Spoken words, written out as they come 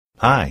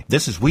Hi,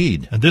 this is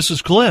Weed. And this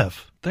is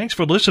Cliff. Thanks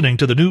for listening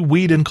to the new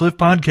Weed and Cliff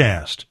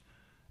podcast.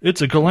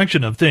 It's a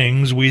collection of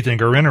things we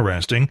think are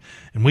interesting,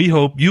 and we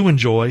hope you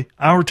enjoy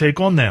our take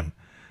on them.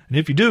 And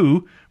if you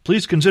do,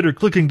 please consider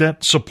clicking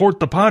that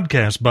support the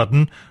podcast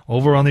button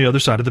over on the other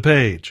side of the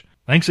page.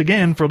 Thanks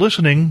again for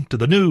listening to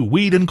the new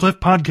Weed and Cliff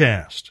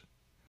podcast.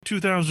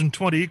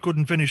 2020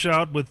 couldn't finish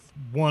out with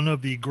one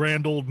of the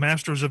grand old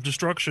masters of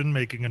destruction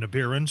making an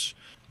appearance.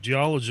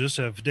 Geologists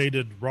have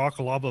dated rock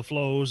lava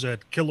flows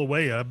at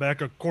Kilauea back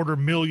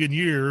 250,000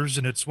 years,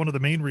 and it's one of the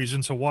main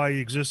reasons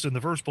Hawaii exists in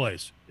the first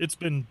place. It's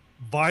been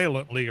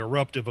violently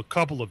eruptive a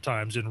couple of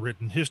times in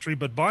written history,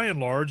 but by and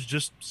large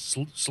just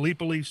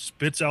sleepily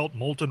spits out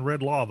molten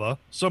red lava,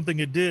 something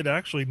it did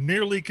actually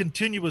nearly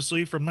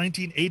continuously from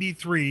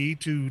 1983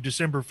 to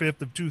December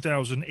 5th of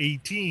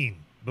 2018,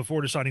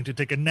 before deciding to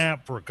take a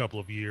nap for a couple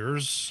of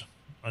years,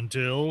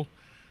 until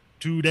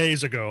 2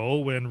 days ago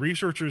when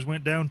researchers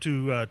went down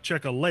to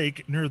check a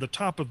lake near the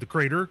top of the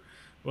crater.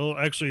 Well,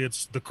 actually,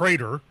 it's the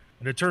crater.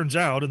 And it turns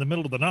out in the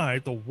middle of the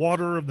night, the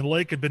water of the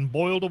lake had been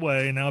boiled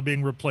away, now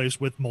being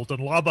replaced with molten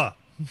lava.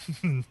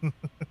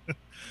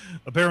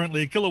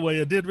 Apparently,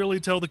 Kilauea did really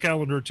tell the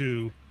calendar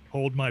to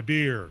hold my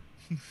beer.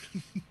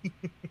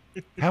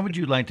 How would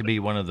you like to be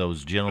one of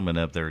those gentlemen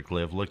up there,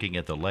 Cliff, looking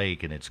at the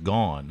lake and it's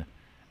gone,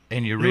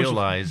 and you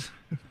realize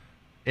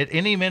at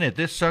any minute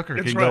this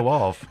sucker can go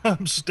off?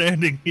 I'm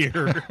standing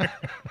here.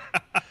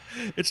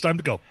 It's time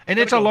to go. And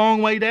it's a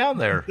long way down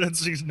there.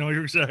 No,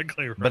 you're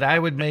exactly right. But I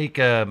would make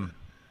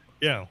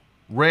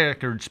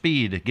record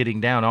speed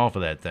getting down off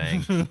of that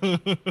thing.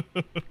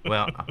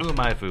 Well, who am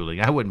I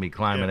fooling? I wouldn't be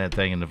climbing that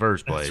thing in the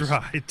first place.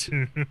 That's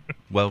right.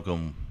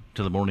 Welcome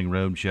to the Morning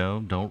Road Show.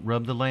 Don't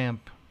rub the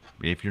lamp.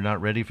 If you're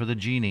not ready for the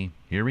genie,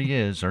 here he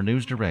is, our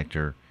news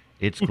director.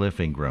 It's Cliff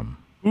Ingram.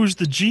 Who's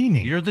the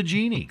genie? You're the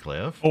genie,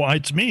 Cliff. Oh,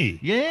 it's me.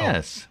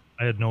 Yes.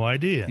 Oh, I had no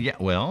idea. Yeah,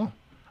 well,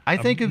 I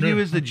think of you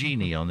as the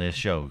genie on this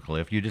show,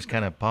 Cliff. You just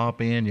kind of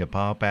pop in, you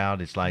pop out.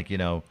 It's like,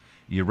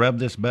 you rub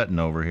this button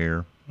over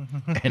here,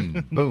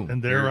 and boom.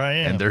 And there I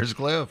am. And there's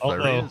Cliff. There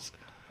he is.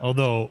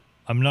 Although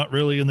I'm not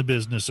really in the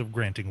business of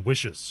granting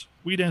wishes.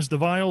 As the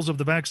vials of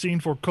the vaccine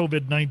for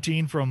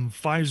COVID-19 from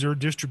Pfizer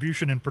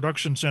distribution and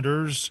production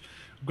centers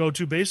go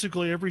to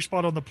basically every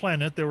spot on the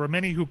planet, there are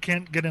many who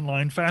can't get in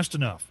line fast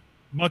enough.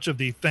 Much of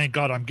the thank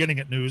God I'm getting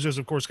it news is,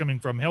 of course, coming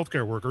from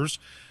healthcare workers,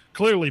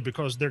 clearly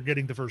because they're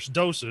getting the first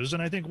doses.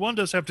 And I think one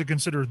does have to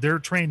consider their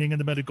training in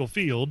the medical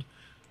field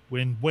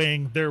when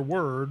weighing their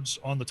words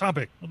on the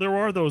topic. There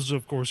are those,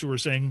 of course, who are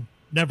saying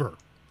never,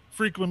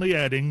 frequently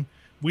adding,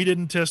 we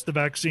didn't test the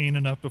vaccine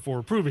enough before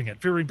approving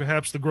it, fearing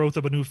perhaps the growth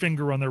of a new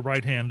finger on their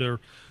right hand or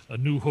a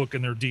new hook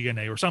in their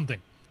DNA or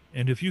something.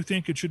 And if you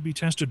think it should be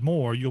tested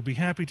more, you'll be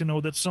happy to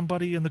know that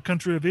somebody in the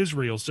country of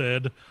Israel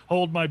said,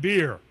 hold my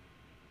beer.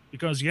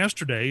 Because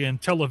yesterday in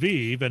Tel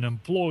Aviv, an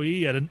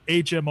employee at an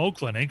HMO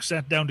clinic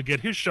sat down to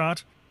get his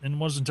shot, and it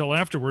wasn't until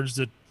afterwards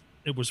that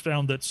it was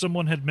found that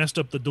someone had messed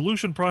up the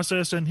dilution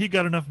process and he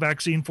got enough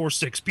vaccine for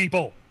 6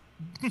 people.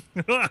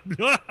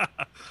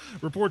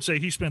 Reports say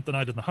he spent the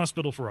night in the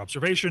hospital for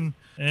observation,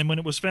 and when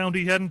it was found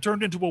he hadn't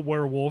turned into a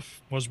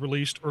werewolf, was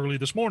released early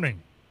this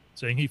morning,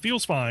 saying he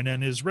feels fine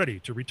and is ready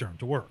to return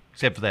to work.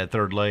 Except for that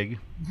third leg.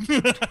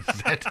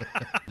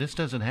 This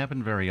doesn't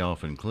happen very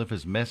often. Cliff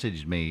has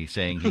messaged me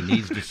saying he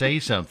needs to say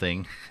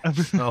something.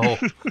 So,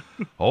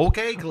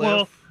 okay,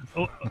 Cliff.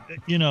 Well,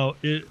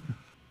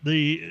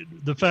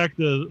 the fact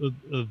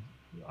that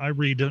I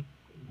read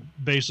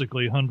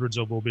basically hundreds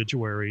of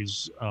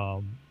obituaries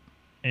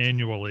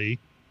annually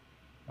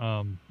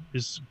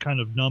is kind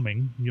of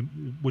numbing,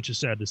 which is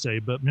sad to say.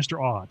 But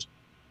Mr. Ott,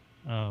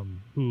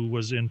 who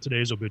was in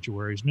today's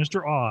obituaries,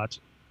 Mr. Ott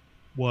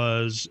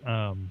was,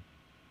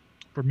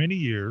 for many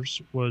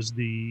years, was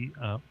the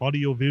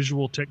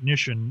audiovisual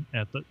technician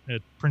at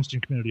Princeton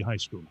Community High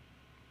School.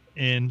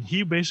 And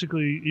he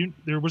basically,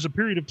 there was a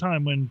period of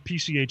time when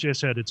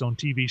PCHS had its own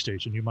TV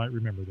station. You might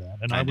remember that.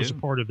 And I was a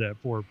part of that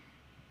for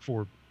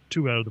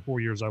 2 out of the 4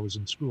 years I was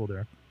in school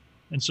there.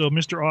 And so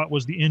Mr. Ott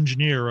was the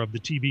engineer of the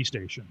TV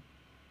station.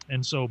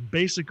 And so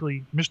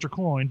basically Mr.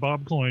 Cloyne,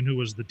 Bob Cloyne, who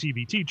was the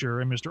TV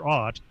teacher, and Mr.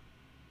 Ott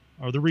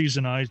are the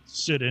reason I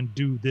sit and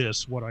do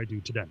what I do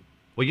today.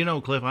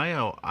 Well, Cliff,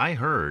 I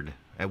heard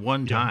at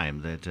one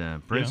time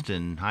that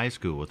Princeton High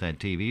School with that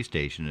TV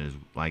station is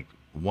like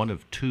one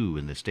of 2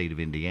 in the state of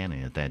Indiana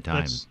at that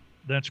time.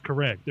 That's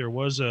correct. There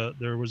was a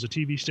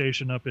TV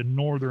station up in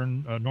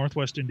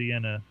northwest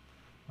Indiana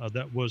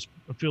that was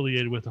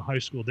affiliated with a high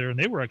school there, and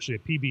they were actually a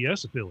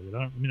PBS affiliate.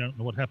 I don't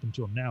know what happened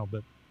to them now,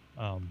 but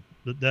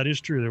that is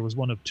true. There was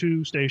one of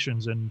 2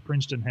 stations, and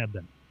Princeton had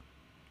them.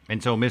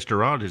 And so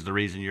Mr. Ott is the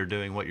reason you're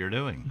doing what you're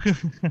doing.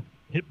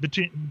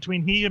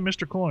 Between he and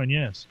Mr. Cloyne,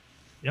 yes.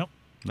 Yep.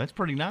 That's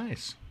pretty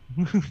nice.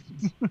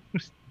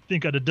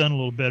 Think I'd have done a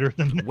little better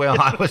than that. Well,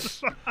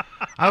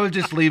 I was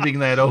just leaving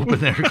that open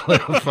there,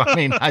 Cliff. I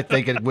mean, I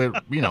think it was,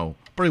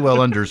 pretty well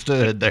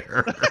understood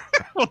there.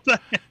 Well,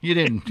 you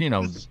didn't,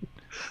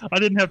 I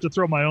didn't have to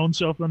throw my own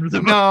self under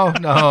the bus.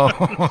 No.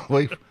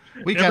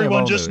 We kind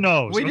Everyone of just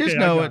knows. We just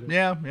know it.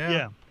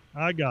 Yeah.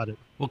 I got it.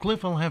 Well,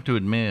 Cliff, I'll have to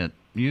admit,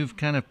 you've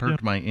kind of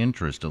perked my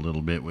interest a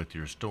little bit with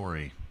your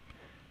story.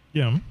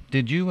 Yeah.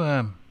 Did you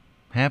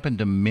happen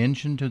to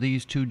mention to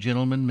these two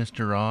gentlemen,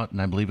 Mr. Ott, and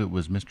I believe it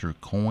was Mr.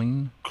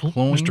 Cloyne?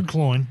 Mr.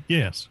 Cloyne,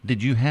 yes.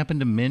 Did you happen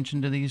to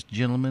mention to these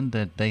gentlemen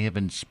that they have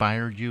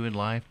inspired you in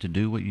life to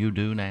do what you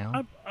do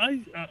now?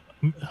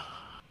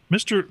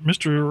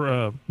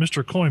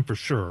 Mr. Cloyne for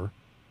sure.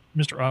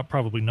 Mr. Ott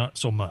probably not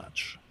so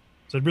much.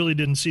 So I really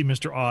didn't see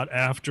Mr. Ott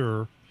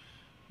after,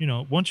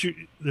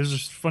 there's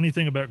this funny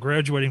thing about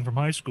graduating from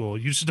high school.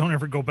 You just don't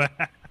ever go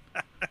back.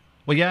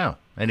 Well, yeah.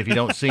 And if you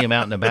don't see him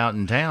out and about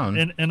in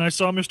town. And I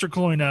saw Mr.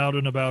 Cloyne out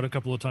and about a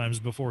couple of times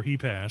before he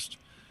passed.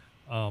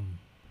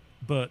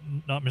 But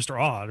not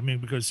Mr. Ott. I mean,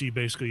 because he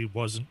basically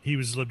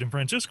lived in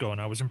Francisco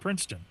and I was in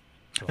Princeton.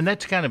 So. And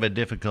that's kind of a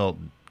difficult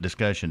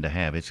discussion to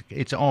have.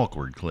 It's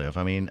awkward, Cliff.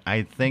 I mean,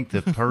 I think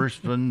the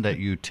person that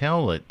you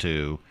tell it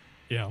to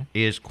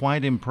is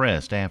quite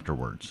impressed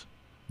afterwards.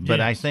 But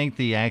yes. I think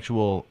the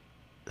actual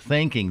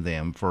thanking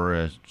them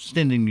for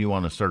sending you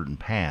on a certain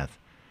path,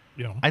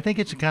 I think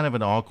it's kind of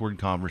an awkward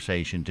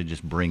conversation to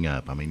just bring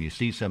up. I mean, you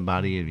see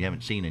somebody you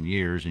haven't seen in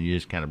years, and you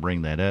just kind of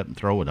bring that up and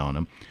throw it on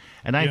them.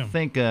 And I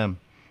think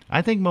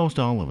most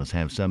all of us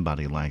have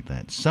somebody like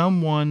that.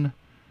 Someone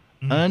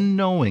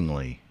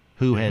unknowingly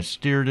who has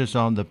steered us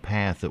on the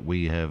path that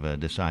we have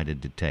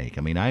decided to take.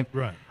 I mean,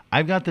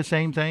 I've got the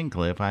same thing,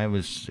 Cliff. I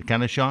was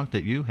kind of shocked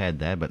that you had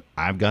that, but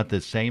I've got the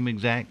same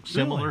exact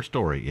similar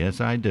story. Yes,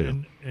 I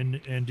do.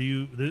 And do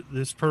you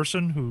this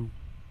person who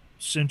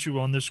sent you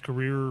on this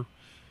career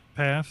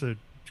path?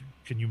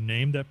 Can you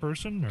name that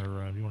person,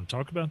 or do you want to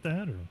talk about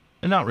that?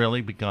 Or not really,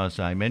 because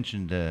I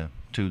mentioned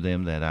to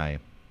them that I,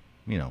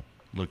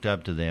 looked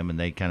up to them, and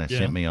they kind of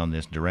sent me on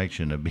this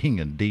direction of being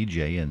a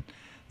DJ, and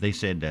they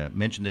said,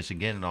 mention this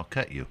again and I'll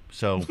cut you.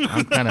 So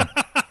I'm kind of...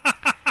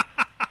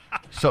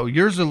 So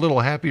yours is a little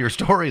happier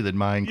story than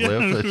mine,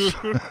 Cliff.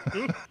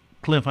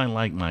 Cliff, I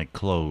like my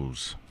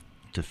clothes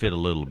to fit a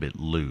little bit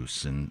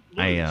loose. And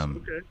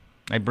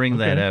I bring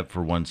that up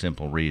for one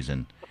simple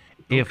reason.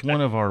 If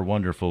one of our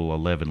wonderful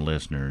 11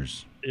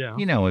 listeners,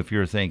 if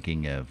you're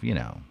thinking of,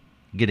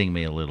 getting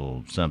me a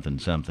little something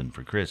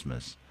for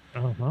Christmas,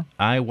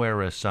 I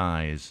wear a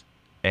size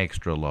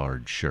extra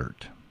large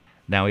shirt.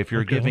 Now, if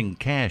you're giving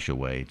cash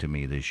away to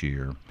me this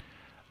year,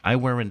 I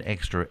wear an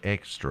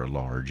extra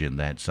large in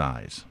that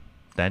size.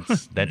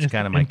 That's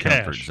kind of my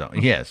comfort zone.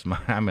 Yes,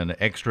 I'm an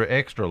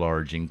extra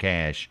large in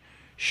cash.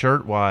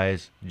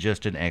 Shirt-wise,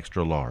 just an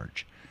extra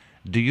large.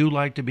 Do you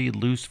like to be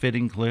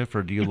loose-fitting, Cliff,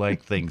 or do you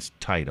like things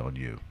tight on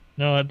you?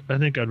 No, I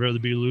think I'd rather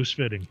be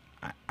loose-fitting.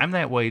 I'm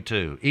that way,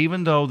 too.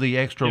 Even though the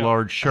extra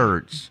large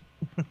shirts...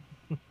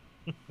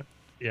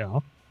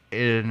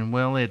 And,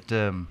 well, it...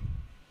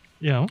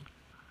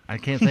 I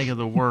can't think of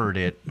the word.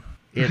 It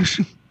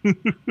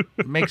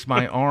makes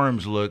my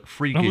arms look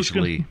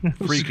freakishly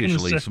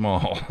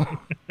small.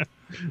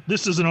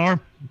 This is an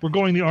arm. We're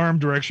going the arm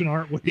direction,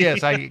 aren't we?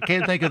 Yes, I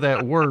can't think of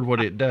that word. What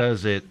it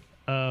does, it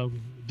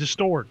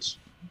distorts.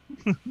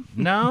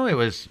 No, it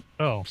was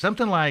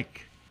something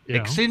like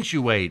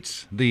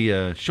accentuates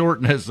the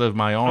shortness of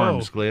my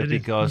arms, Cliff,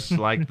 because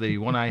like the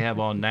one I have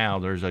on now,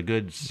 there's a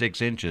good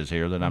 6 inches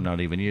here that I'm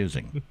not even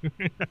using.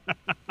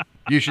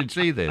 You should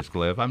see this,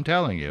 Cliff. I'm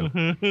telling you.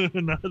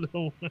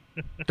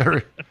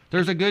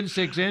 There's a good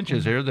 6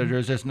 inches here.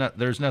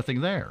 There's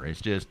nothing there.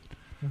 It's just,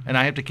 and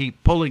I have to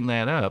keep pulling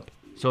that up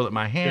so that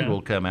my hand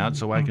will come out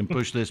so I can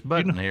push this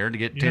button here to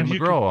get Tim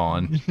McGraw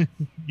on.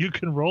 You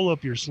can roll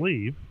up your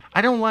sleeve.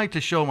 I don't like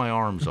to show my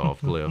arms off,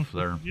 Cliff.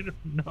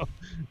 No,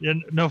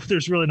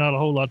 there's really not a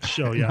whole lot to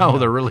show. No,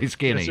 they're really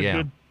skinny.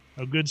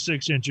 A good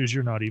 6 inches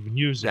you're not even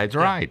using. That's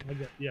right.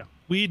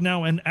 We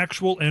now an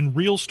actual and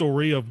real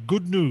story of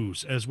good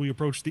news as we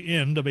approach the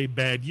end of a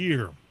bad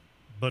year.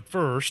 But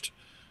first,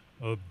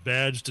 a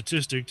bad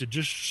statistic to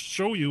just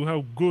show you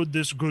how good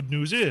this good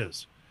news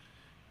is.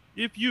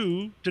 If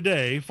you,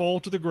 today, fall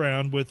to the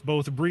ground with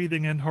both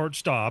breathing and heart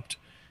stopped,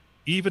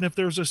 even if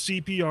there's a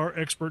CPR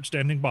expert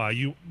standing by,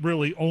 you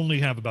really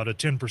only have about a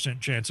 10%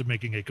 chance of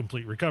making a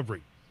complete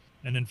recovery.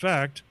 And in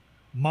fact,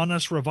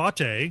 Manas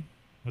Ravate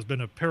has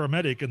been a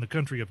paramedic in the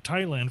country of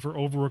Thailand for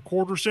over a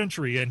quarter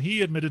century, and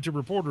he admitted to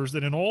reporters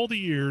that in all the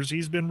years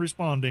he's been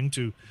responding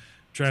to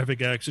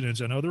traffic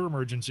accidents and other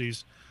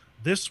emergencies,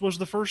 this was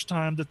the first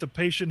time that the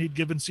patient he'd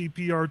given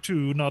CPR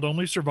to not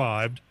only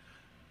survived,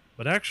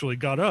 but actually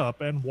got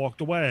up and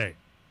walked away.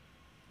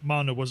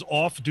 Mana was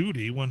off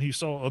duty when he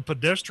saw a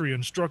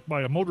pedestrian struck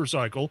by a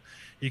motorcycle.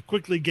 He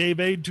quickly gave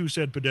aid to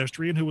said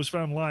pedestrian, who was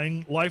found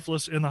lying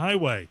lifeless in the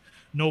highway.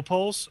 No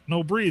pulse,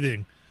 no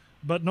breathing,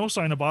 but no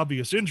sign of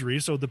obvious injury,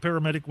 so the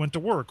paramedic went to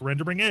work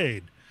rendering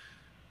aid,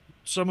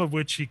 some of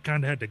which he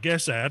kind of had to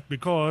guess at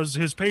because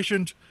his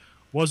patient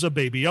was a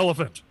baby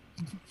elephant.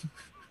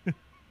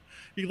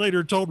 He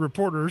later told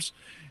reporters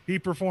he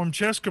performed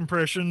chest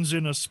compressions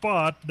in a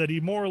spot that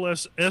he more or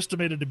less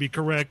estimated to be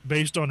correct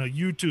based on a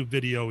YouTube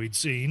video he'd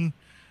seen,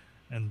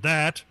 and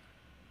that,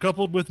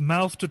 coupled with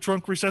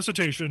mouth-to-trunk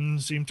resuscitation,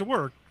 seemed to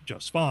work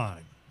just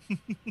fine.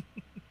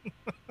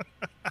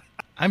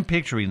 I'm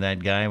picturing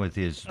that guy with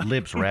his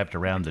lips wrapped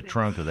around the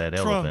trunk of that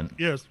elephant.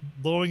 Yes,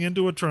 blowing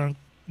into a trunk.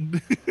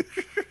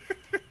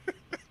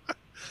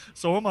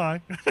 So am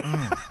I.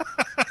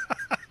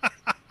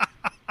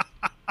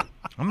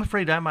 I'm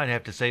afraid I might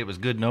have to say it was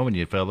good knowing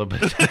you, fella,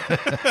 but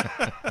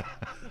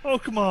Oh,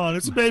 come on.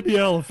 It's a baby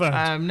elephant.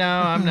 no,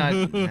 I'm not.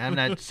 I'm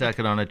not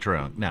sucking on a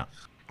trunk. Now,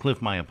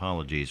 Cliff, my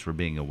apologies for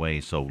being away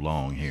so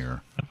long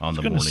here on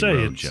the Morning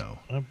Road Show.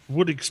 I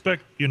would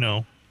expect,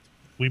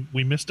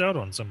 we missed out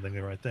on something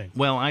there, I think.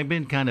 Well, I've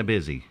been kind of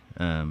busy.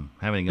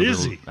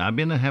 I've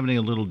been having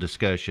a little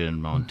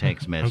discussion on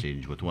text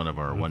message with one of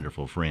our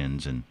wonderful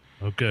friends, and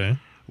Okay.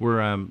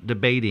 we're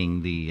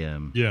debating the.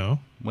 Yeah.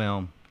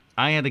 Well,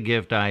 I had a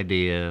gift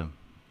idea.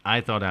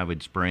 I thought I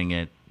would spring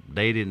it.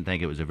 They didn't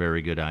think it was a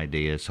very good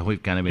idea, so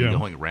we've kind of been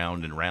going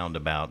round and round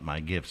about my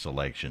gift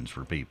selections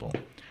for people.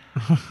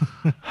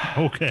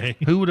 Okay.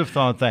 Who would have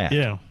thought that?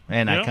 Yeah.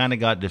 And Yeah. I kind of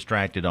got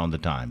distracted on the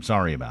time.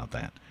 Sorry about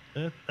that.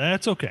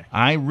 That's okay.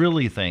 I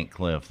really think,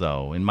 Cliff,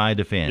 though, in my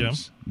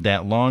defense,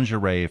 that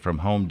lingerie from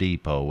Home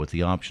Depot with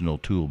the optional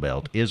tool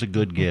belt is a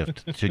good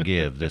gift to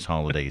give this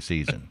holiday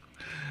season.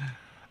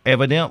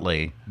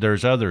 Evidently,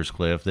 there's others,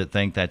 Cliff, that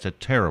think that's a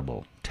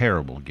terrible,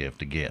 terrible gift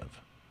to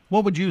give.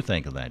 What would you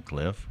think of that,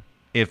 Cliff,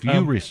 if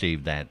you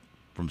received that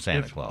from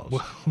Santa Claus?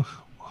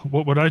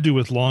 What would I do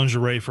with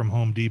lingerie from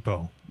Home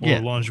Depot? Or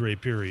lingerie,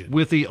 period?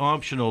 With the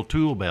optional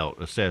tool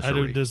belt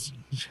accessory.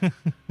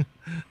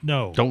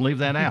 No. Don't leave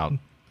that out.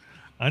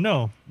 I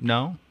know.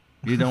 No?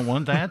 You don't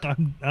want that?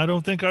 I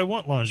don't think I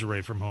want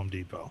lingerie from Home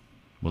Depot.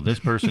 Well, this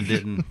person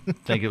didn't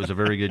think it was a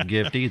very good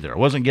gift either. I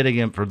wasn't getting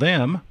it for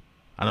them.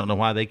 I don't know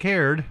why they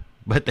cared,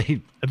 but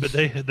they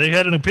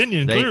had an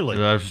opinion, clearly.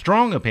 A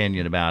strong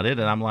opinion about it,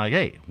 and I'm like,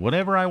 hey,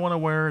 whatever I want to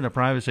wear in the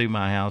privacy of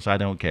my house, I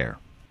don't care.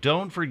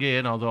 Don't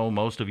forget, although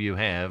most of you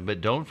have,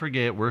 but don't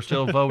forget we're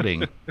still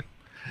voting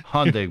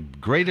on the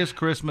greatest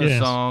Christmas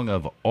song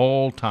of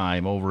all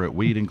time over at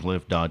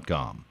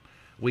weedandcliff.com.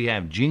 We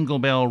have Jingle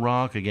Bell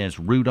Rock against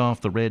Rudolph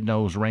the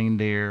Red-Nosed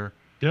Reindeer.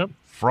 Yep.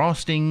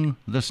 Frosting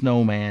the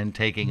Snowman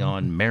taking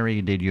on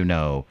Mary Did You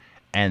Know.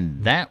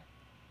 And that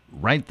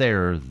right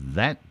there,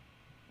 that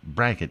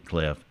bracket,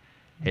 Cliff,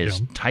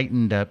 has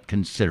tightened up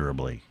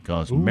considerably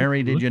because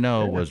Mary Did You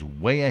Know was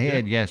way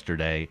ahead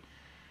yesterday.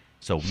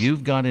 So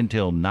you've got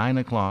until 9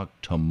 o'clock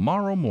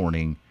tomorrow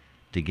morning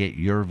to get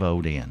your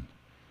vote in.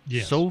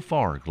 Yes. So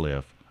far,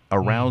 Cliff, a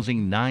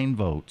rousing 9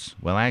 votes.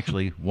 Well,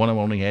 actually, one of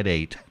them only had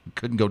 8.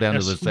 Couldn't go down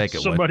to the second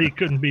one. Somebody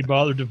couldn't be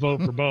bothered to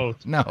vote for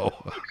both. No.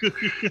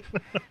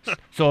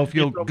 So if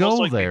you'll go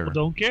like there.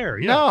 People don't care.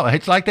 Yeah. No,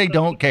 it's like they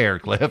don't care,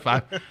 Cliff.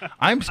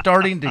 I'm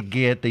starting to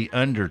get the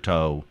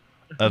undertow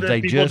of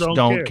they just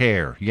don't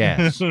care.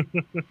 Yes.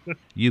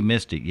 You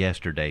missed it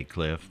yesterday,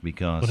 Cliff,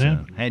 because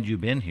had you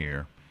been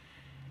here,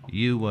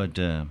 you would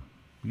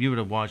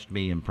have watched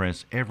me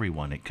impress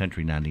everyone at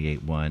Country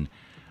 98.1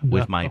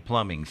 with my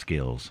plumbing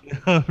skills.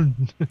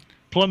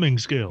 Plumbing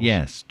skills.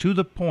 Yes, to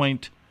the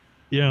point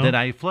that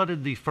I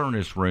flooded the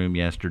furnace room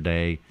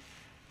yesterday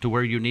to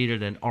where you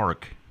needed an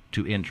arc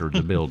to enter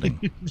the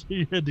building.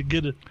 You had to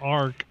get an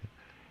arc.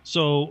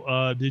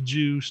 So did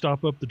you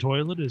stop up the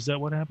toilet? Is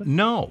that what happened?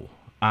 No.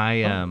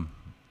 I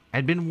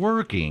had been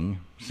working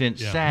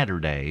since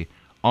Saturday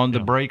on the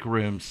break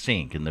room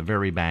sink in the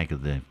very back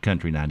of the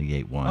Country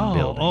 98.1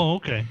 building. Oh,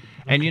 okay.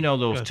 And you know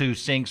those two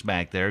sinks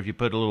back there, if you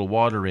put a little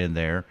water in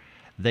there,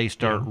 they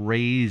start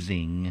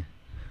raising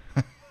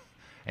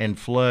and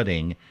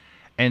flooding.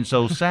 And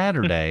so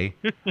Saturday,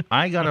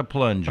 I got a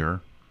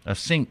plunger, a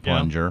sink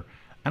plunger,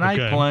 and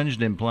I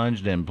plunged and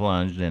plunged and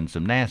plunged, and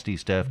some nasty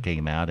stuff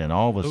came out, and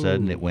all of a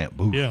sudden it went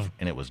boof,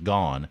 and it was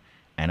gone.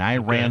 And I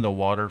ran the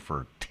water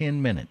for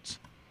 10 minutes.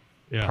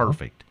 Yeah.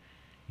 Perfect.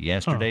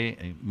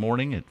 Yesterday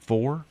morning at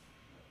 4,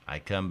 I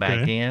come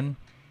back in.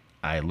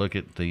 I look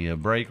at the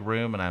break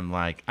room, and I'm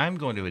like, I'm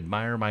going to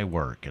admire my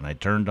work. And I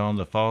turned on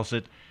the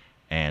faucet,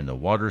 and the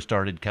water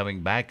started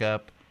coming back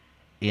up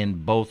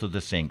in both of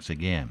the sinks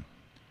again.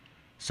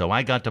 So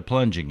I got to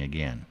plunging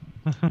again.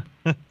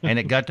 And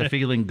it got to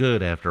feeling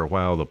good after a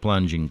while, the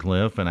plunging,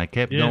 Cliff. And I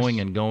kept going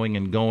and going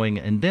and going.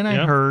 And then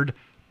I heard...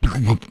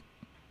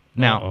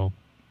 Now,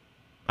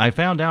 I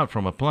found out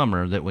from a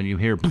plumber that when you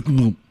hear...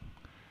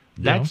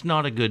 That's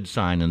not a good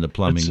sign in the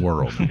plumbing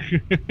world.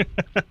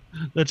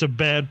 That's a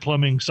bad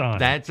plumbing sign.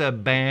 That's a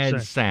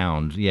bad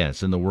sound,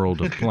 yes, in the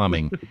world of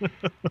plumbing.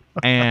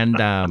 And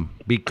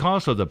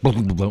because of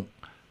the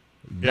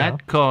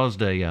that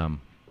caused a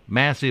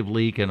massive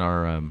leak in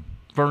our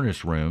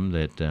furnace room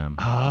that,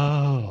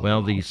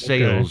 the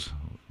sales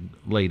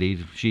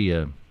lady,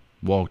 she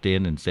walked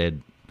in and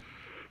said,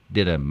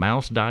 did a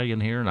mouse die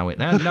in here? And I went,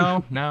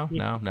 no,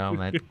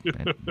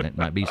 that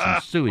might be some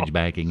sewage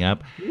backing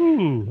up.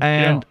 Ooh,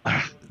 and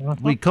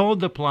we called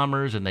the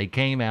plumbers, and they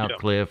came out,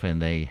 Cliff,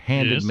 and they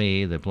handed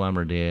me, the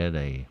plumber did,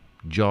 a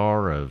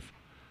jar of,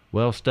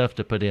 stuff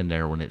to put in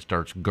there when it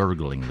starts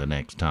gurgling the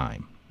next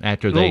time.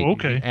 After they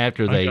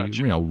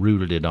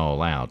rooted it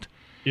all out.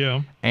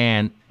 Yeah.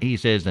 And he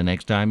says, the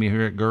next time you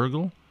hear it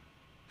gurgle,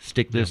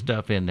 stick this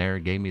stuff in there.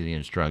 Gave me the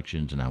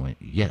instructions, and I went,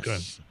 yes.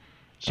 Okay.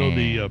 So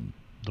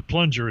the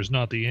plunger is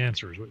not the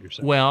answer, is what you're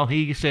saying. Well,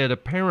 he said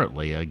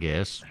apparently, I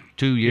guess,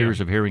 2 years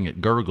of hearing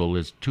it gurgle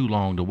is too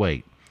long to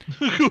wait.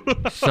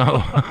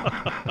 So,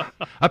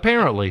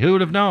 apparently, who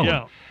would have known?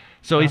 Yeah.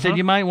 So he said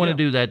you might want to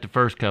do that the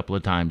first couple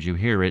of times you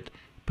hear it.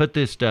 Put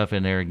this stuff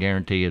in there and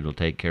guarantee it'll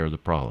take care of the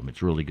problem.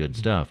 It's really good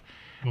stuff.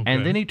 Okay.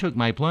 And then he took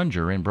my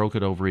plunger and broke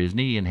it over his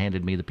knee and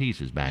handed me the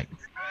pieces back.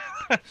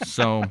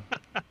 So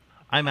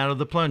I'm out of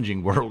the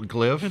plunging world,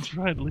 Cliff. That's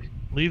right.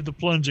 Leave the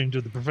plunging to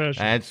the professionals.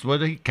 That's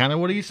what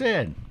he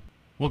said.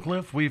 Well,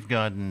 Cliff, we've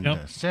gotten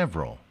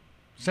several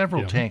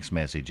text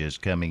messages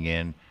coming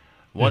in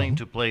wanting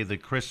to play the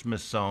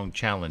Christmas song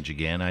challenge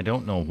again. I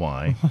don't know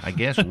why. I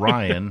guess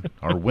Ryan,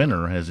 our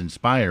winner, has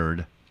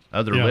inspired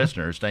other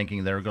listeners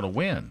thinking they're going to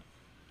win.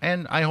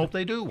 And I hope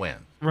they do win.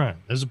 Right,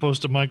 as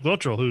opposed to Mike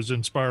Luttrell, who's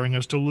inspiring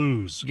us to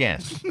lose.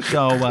 Yes.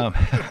 So,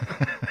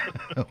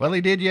 well,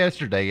 he did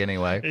yesterday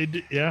anyway.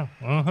 Yeah.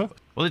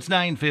 Well, it's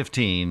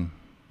 9:15.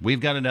 We've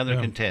got another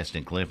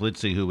contestant, Cliff. Let's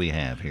see who we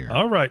have here.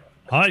 All right.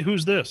 Hi,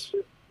 who's this?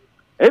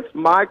 It's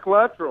Mike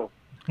Luttrell.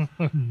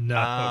 No.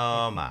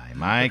 Oh,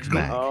 Mike's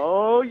back.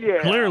 Oh,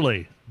 yeah.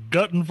 Clearly,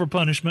 gutting for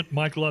punishment,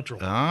 Mike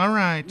Luttrell. All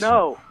right.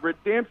 No,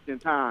 redemption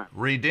time.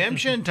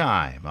 Redemption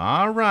time.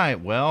 All right.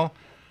 Well,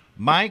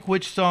 Mike,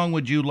 which song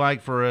would you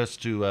like for us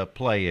to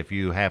play if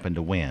you happen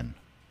to win?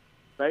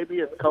 Baby,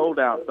 it's cold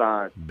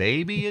outside.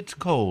 Baby, it's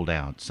cold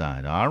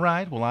outside. All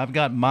right. Well, I've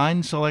got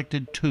mine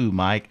selected too,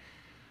 Mike.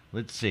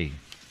 Let's see.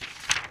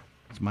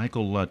 It's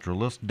Michael Luttrell.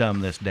 Let's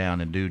dumb this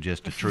down and do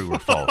just a true or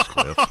false,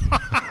 Cliff.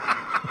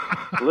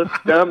 Let's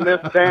dumb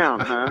this down,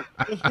 huh?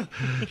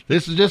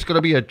 This is just going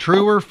to be a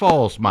true or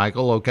false,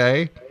 Michael,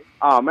 okay?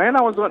 Oh, man,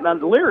 I was wanting on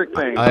the lyric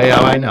thing.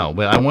 I know,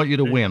 but I want you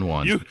to win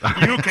one. You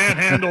can't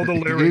handle the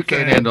lyrics. You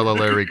can't handle the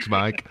lyrics,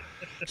 Mike.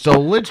 So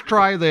let's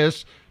try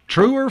this.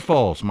 True or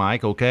false,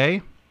 Mike,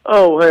 okay?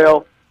 Oh,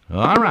 hell.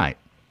 All right.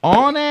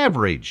 On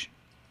average,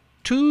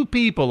 2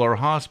 people are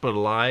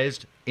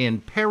hospitalized in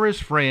Paris,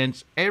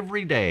 France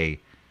every day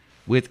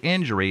with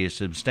injuries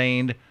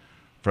sustained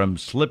from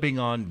slipping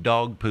on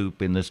dog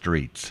poop in the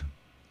streets.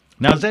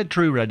 Now, is that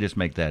true or did I just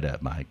make that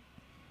up, Mike?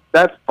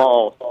 That's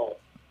false.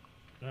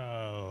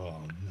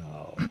 Oh,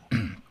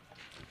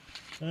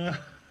 no.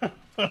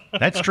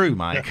 That's true,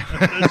 Mike.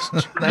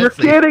 You're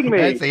kidding me.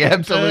 That's the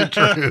absolute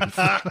truth.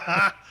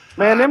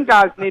 Man, them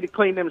guys need to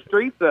clean them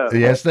streets up.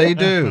 Yes, they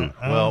do.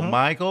 Well,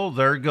 Michael,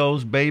 there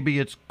goes Baby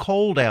It's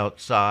Cold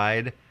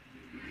Outside.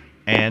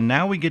 And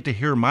now we get to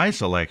hear my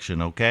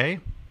selection, okay?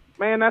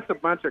 Man, that's a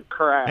bunch of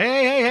crap.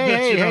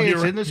 Hey,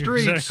 it's in the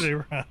streets. Exactly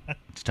right.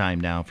 It's time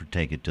now for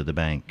Take It to the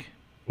Bank.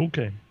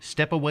 Okay.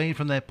 Step away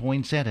from that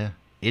poinsettia.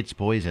 It's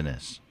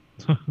poisonous.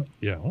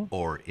 Yeah.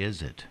 Or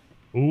is it?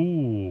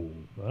 Ooh.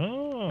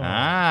 Oh.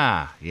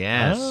 Ah,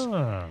 yes.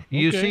 Okay.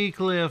 You see,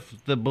 Cliff,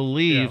 the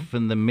belief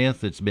and the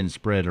myth that's been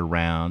spread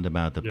around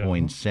about the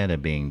poinsettia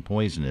being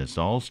poisonous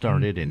all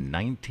started in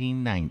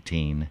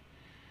 1919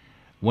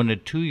 when a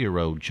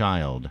 2-year-old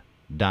child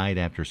died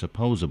after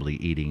supposedly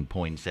eating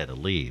poinsettia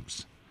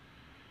leaves.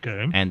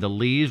 Okay. And the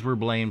leaves were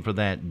blamed for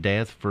that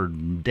death for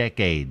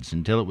decades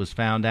until it was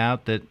found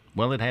out that,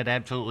 well, it had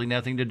absolutely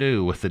nothing to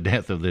do with the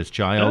death of this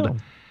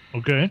child. Oh.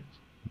 Okay.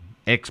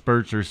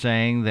 Experts are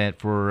saying that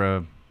for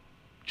a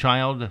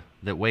child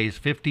that weighs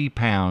 50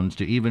 pounds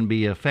to even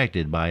be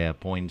affected by a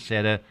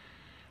poinsettia,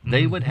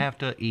 they would have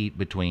to eat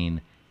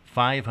between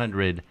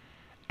 500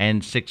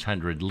 and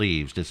 600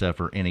 leaves to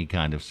suffer any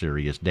kind of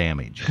serious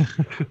damage.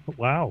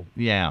 Wow.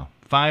 Yeah,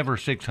 500 or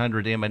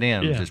 600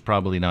 M&Ms is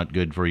probably not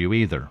good for you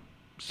either.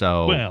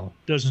 So, well,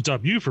 doesn't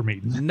stop you from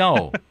eating.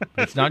 No,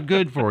 it's not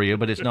good for you,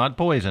 but it's not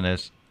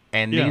poisonous,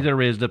 and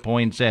neither is the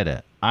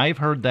poinsettia. I've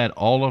heard that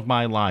all of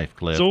my life,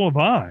 Cliff. So have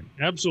I.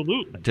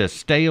 Absolutely. To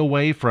stay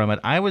away from it.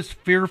 I was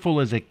fearful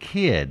as a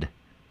kid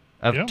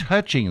of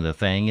touching the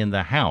thing in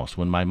the house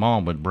when my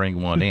mom would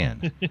bring one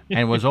in,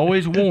 and was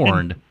always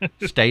warned,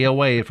 stay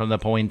away from the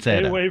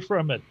poinsettia. Stay away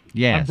from it.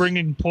 Yes. I'm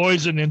bringing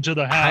poison into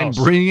the house.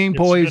 I'm bringing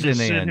poison it's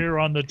gonna sit in. here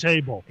on the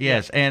table.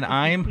 Yes, and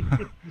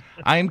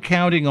I'm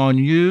counting on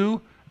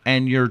you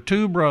and your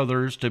 2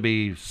 brothers to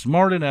be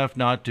smart enough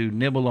not to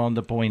nibble on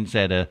the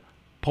poinsettia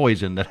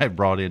poison that I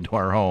brought into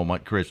our home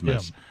at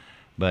Christmas. Yeah.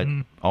 But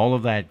all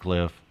of that,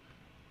 Cliff,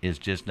 is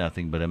just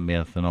nothing but a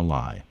myth and a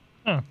lie.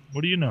 Huh,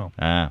 what do you know?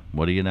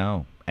 What do you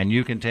know? And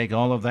you can take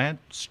all of that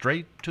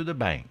straight to the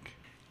bank.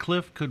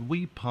 Cliff, could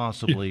we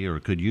possibly, or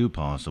could you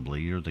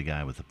possibly, you're the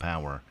guy with the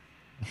power,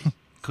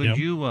 could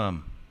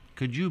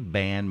you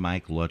ban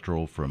Mike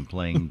Luttrell from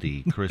playing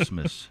the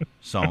Christmas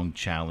song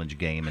challenge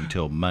game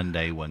until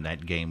Monday when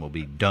that game will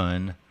be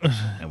done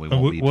and we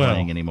won't be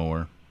playing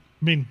anymore?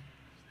 I mean,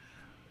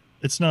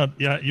 it's not,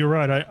 you're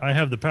right. I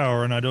have the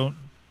power and I don't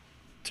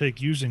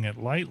take using it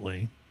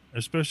lightly,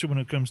 especially when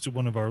it comes to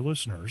one of our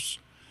listeners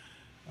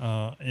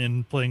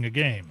in playing a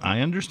game. I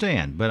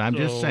understand, but I'm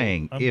just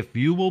saying, if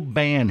you will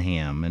ban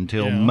him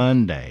until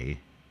Monday,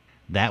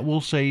 that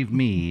will save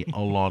me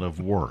a lot of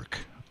work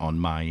on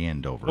my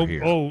end over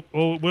here. Oh,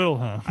 it will,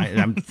 huh?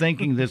 I'm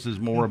thinking this is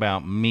more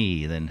about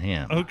me than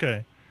him.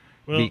 Okay.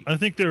 Well, I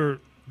think they're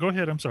Go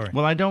ahead. I'm sorry.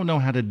 Well, I don't know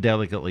how to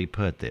delicately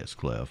put this,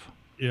 Cliff.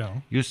 Yeah.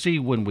 You see,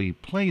 when we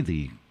play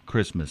the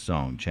Christmas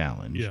song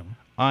challenge, Yeah.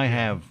 I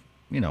have,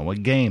 a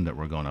game that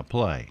we're going to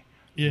play.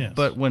 Yes.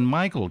 But when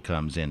Michael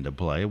comes into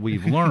play,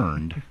 we've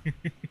learned.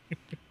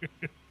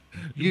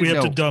 We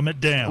have to dumb it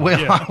down.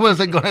 Well, Yeah. I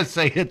wasn't going to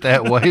say it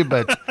that way,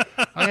 but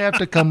I have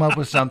to come up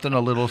with something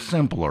a little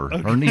simpler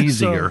or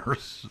easier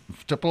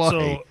to play.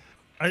 So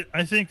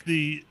I think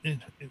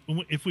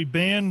if we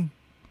ban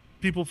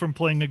people from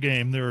playing a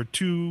game, there are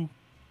two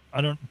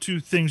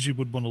things you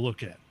would want to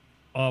look at.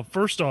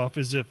 First off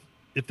is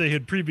if they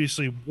had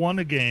previously won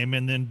a game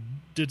and then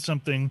did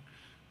something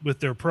with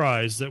their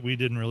prize that we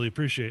didn't really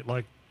appreciate,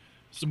 like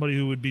somebody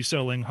who would be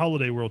selling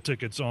Holiday World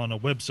tickets on a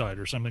website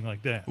or something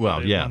like that.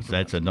 Well, yeah,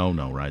 that's a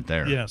no-no right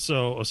there. Yeah,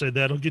 so I'll say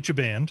that'll get you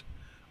banned.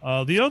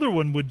 The other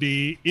one would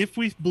be if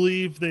we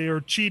believe they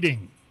are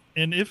cheating.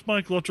 And if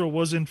Mike Luttrell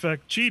was in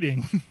fact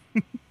cheating,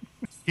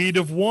 he'd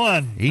have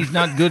won. He's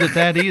not good at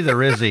that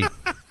either, is he?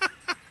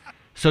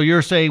 So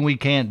you're saying we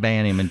can't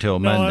ban him until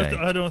Monday?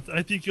 I don't.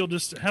 I think you'll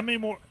just. How many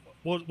more?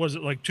 What was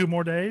it, like 2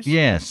 more days?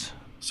 Yes.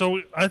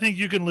 So I think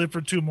you can live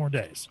for 2 more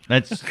days.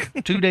 That's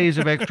 2 days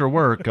of extra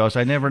work because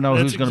I never know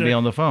who's going to be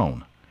on the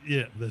phone.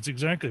 Yeah, that's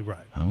exactly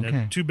right. Okay.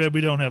 And too bad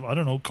we don't have,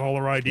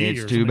 caller ID.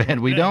 It's too bad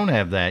we don't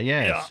have that,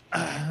 yes. Yeah.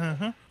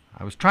 Uh-huh.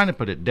 I was trying to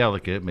put it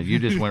delicate, but you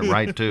just went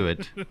right to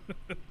it.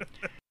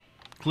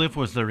 Cliff,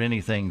 was there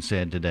anything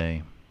said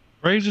today?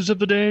 Phrases of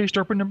the day,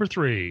 start with number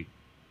 3.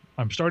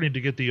 I'm starting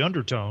to get the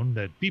undertone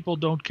that people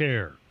don't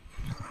care.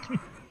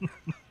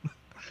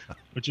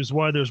 Which is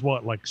why there's,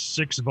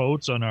 6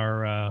 votes on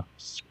our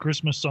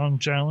Christmas song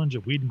challenge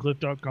at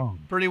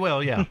weedandcliff.com. Pretty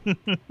well, yeah.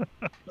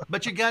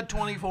 But you got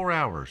 24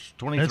 hours,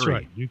 23. That's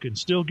right. You can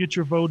still get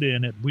your vote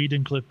in at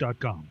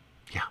weedandcliff.com.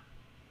 Yeah.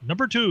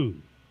 Number 2,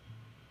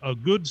 a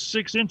good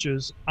 6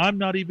 inches I'm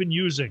not even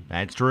using.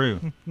 That's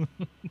true.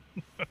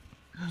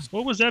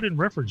 What was that in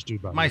reference to,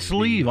 by the way? My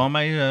sleeve on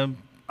my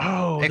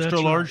extra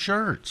large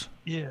shirts.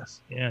 Yes.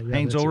 Yeah,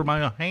 hangs over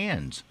my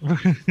hands.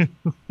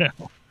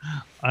 Well,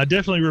 I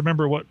definitely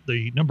remember what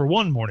the number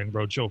 1 Morning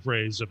Roadshow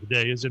phrase of the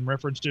day is in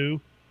reference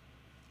to.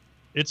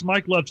 It's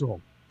Mike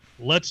Luttrell.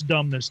 Let's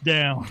dumb this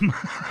down.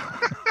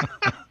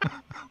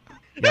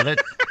 Yeah, that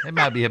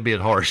might be a bit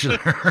harsh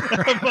there.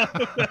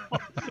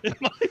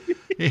 It might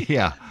be.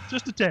 Yeah.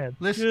 Just a tad.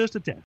 Listen. Just a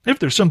tad. If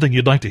there's something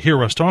you'd like to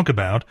hear us talk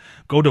about,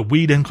 go to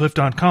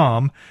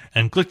weedandcliff.com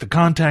and click the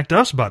Contact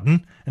Us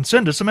button and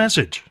send us a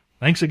message.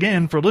 Thanks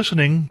again for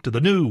listening to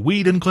the new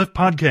Weed and Cliff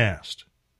podcast.